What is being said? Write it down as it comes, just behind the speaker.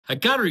I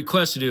got a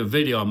request to do a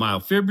video on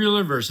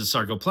myofibril versus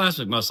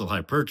sarcoplasmic muscle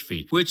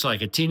hypertrophy, which,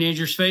 like a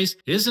teenager's face,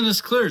 isn't as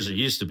clear as it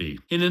used to be.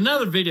 In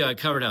another video, I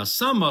covered how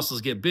some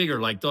muscles get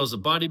bigger, like those of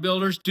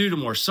bodybuilders, due to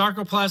more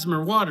sarcoplasm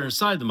or water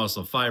inside the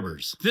muscle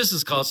fibers. This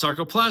is called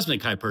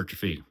sarcoplasmic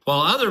hypertrophy, while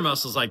other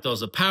muscles, like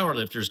those of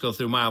powerlifters, go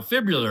through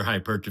myofibril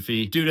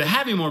hypertrophy due to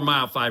having more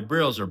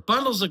myofibrils or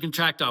bundles of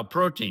contractile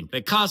protein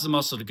that cause the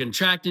muscle to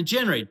contract and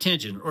generate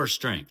tension or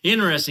strength.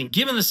 Interesting,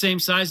 given the same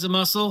size of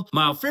muscle,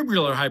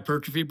 myofibril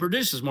hypertrophy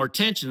produces more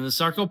tension than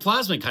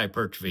sarcoplasmic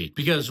hypertrophy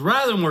because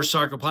rather than more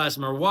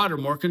sarcoplasm or water,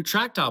 more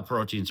contractile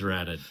proteins are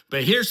added.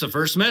 But here's the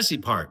first messy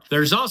part.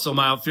 There's also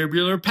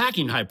myofibril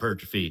packing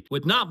hypertrophy,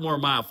 with not more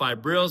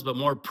myofibrils but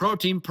more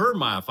protein per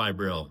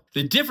myofibril.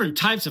 The different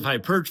types of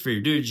hypertrophy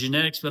are due to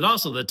genetics but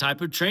also the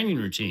type of training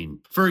routine.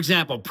 For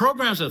example,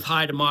 programs with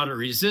high to moderate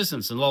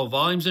resistance and low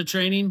volumes of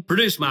training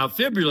produce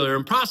myofibril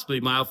and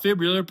possibly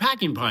myofibril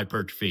packing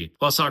hypertrophy,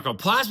 while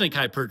sarcoplasmic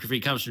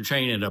hypertrophy comes from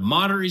training at a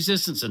moderate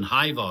resistance and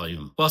high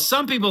volume. While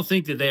some people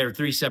think that they are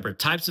three separate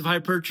types of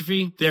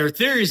hypertrophy, there are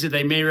theories that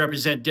they may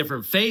represent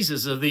different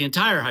phases of the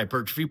entire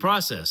hypertrophy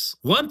process.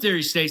 One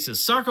theory states that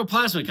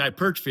sarcoplasmic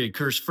hypertrophy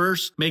occurs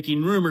first,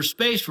 making room or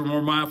space for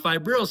more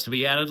myofibrils to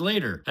be added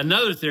later.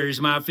 Another theory is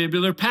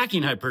myofibril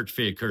packing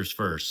hypertrophy occurs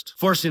first,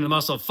 forcing the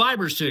muscle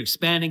fibers to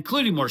expand,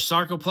 including more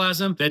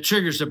sarcoplasm that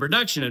triggers the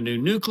production of new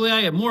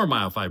nuclei and more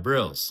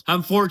myofibrils.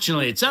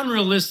 Unfortunately, it's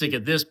unrealistic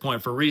at this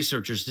point for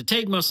researchers to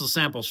take muscle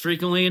samples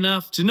frequently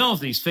enough to know if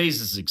these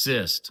phases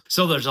exist.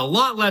 So there's a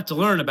lot left to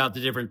learn about the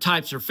different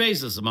types or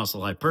phases of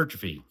muscle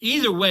hypertrophy.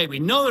 Either way, we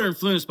know they're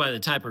influenced by the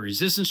type of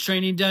resistance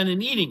training done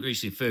and eating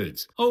greasy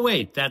foods. Oh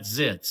wait, that's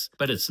zits.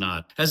 But it's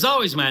not. As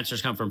always, my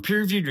answers come from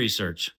peer-reviewed research.